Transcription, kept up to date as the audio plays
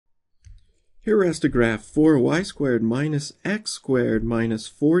Here we're asked to graph 4y squared minus x squared minus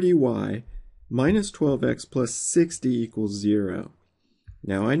 40y minus 12x plus 60 equals 0.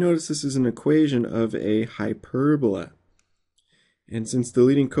 Now I notice this is an equation of a hyperbola. And since the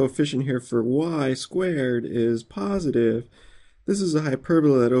leading coefficient here for y squared is positive, this is a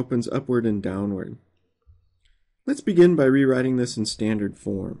hyperbola that opens upward and downward. Let's begin by rewriting this in standard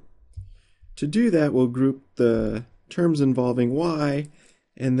form. To do that, we'll group the terms involving y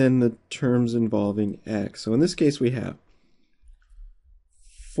and then the terms involving x. So in this case we have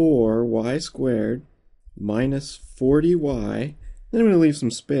 4y squared minus 40y, then I'm going to leave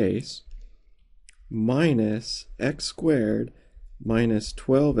some space, minus x squared minus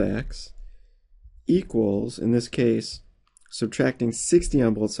 12x equals, in this case, subtracting 60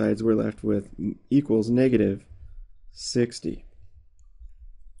 on both sides, we're left with equals negative 60.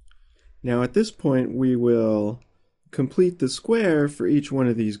 Now at this point we will complete the square for each one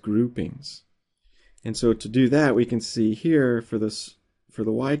of these groupings. And so to do that, we can see here for the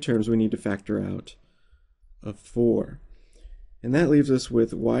y terms we need to factor out a 4. And that leaves us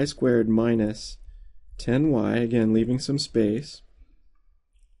with y squared minus 10y, again leaving some space.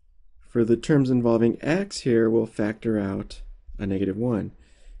 For the terms involving x here, we'll factor out a negative 1.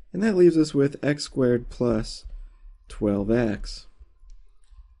 And that leaves us with x squared plus 12x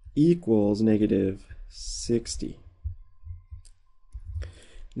equals negative 60.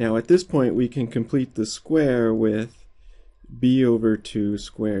 Now at this point we can complete the square with b over 2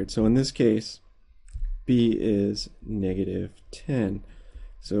 squared. So in this case, b is negative 10.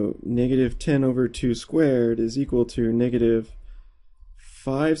 So negative 10 over 2 squared is equal to negative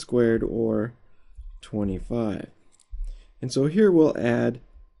 5 squared, or 25. And so here we'll add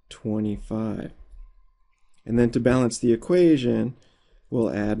 25. And then to balance the equation, we'll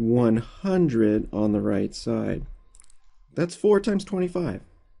add 100 on the right side. That's 4 times 25.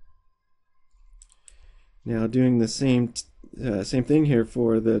 Now doing the same thing here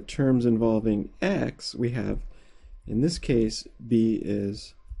for the terms involving x, we have, in this case, b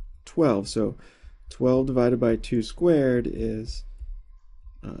is 12. So 12 divided by 2 squared is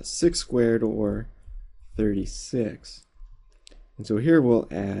 6 squared, or 36. And so here we'll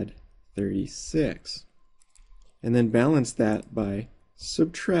add 36. And then balance that by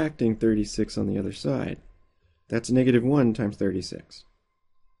subtracting 36 on the other side. That's negative 1 times 36.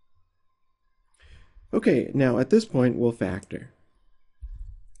 Okay, now at this point we'll factor.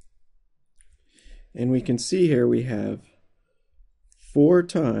 And we can see here we have 4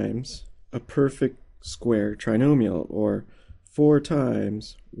 times a perfect square trinomial, or 4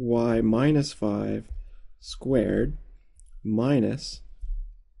 times y minus 5 squared minus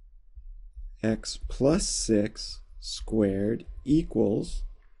x plus 6 squared equals,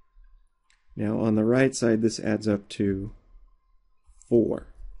 now on the right side this adds up to 4.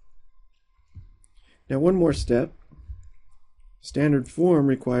 Now one more step. Standard form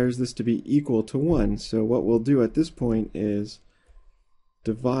requires this to be equal to 1, so what we'll do at this point is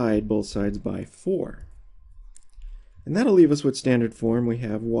divide both sides by 4. And that'll leave us with standard form. We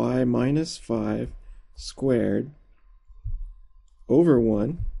have y minus 5 squared over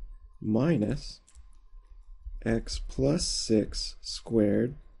 1 minus x plus 6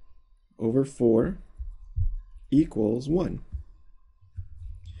 squared over 4 equals 1.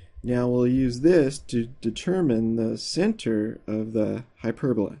 Now we'll use this to determine the center of the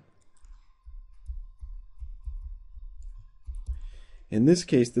hyperbola. In this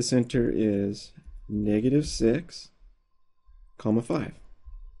case, the center is negative 6, 5.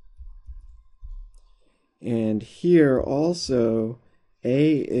 And here also,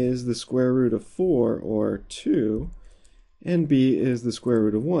 a is the square root of 4, or 2, and b is the square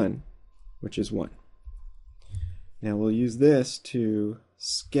root of 1, which is 1. Now we'll use this to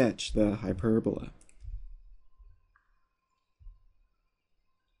sketch the hyperbola.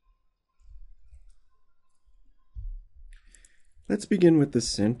 Let's begin with the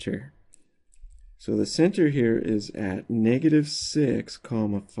center. So the center here is at negative 6,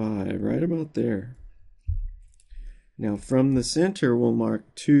 5, right about there. Now from the center we'll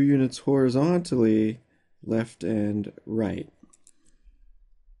mark 2 units horizontally, left and right.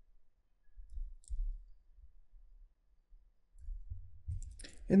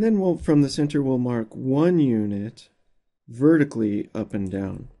 And then from the center we'll mark 1 unit vertically up and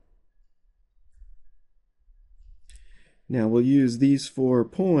down. Now we'll use these 4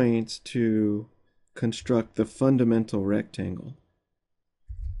 points to construct the fundamental rectangle.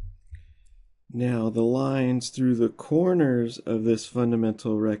 Now the lines through the corners of this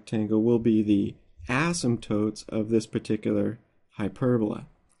fundamental rectangle will be the asymptotes of this particular hyperbola.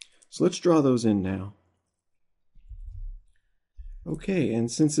 So let's draw those in now. Okay,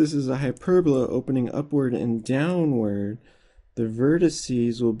 and since this is a hyperbola opening upward and downward, the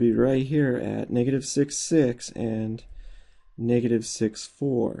vertices will be right here at negative 6, 6 and negative 6,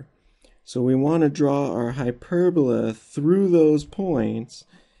 4. So we want to draw our hyperbola through those points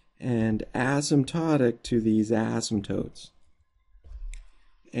and asymptotic to these asymptotes.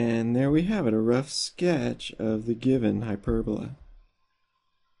 And there we have it, a rough sketch of the given hyperbola.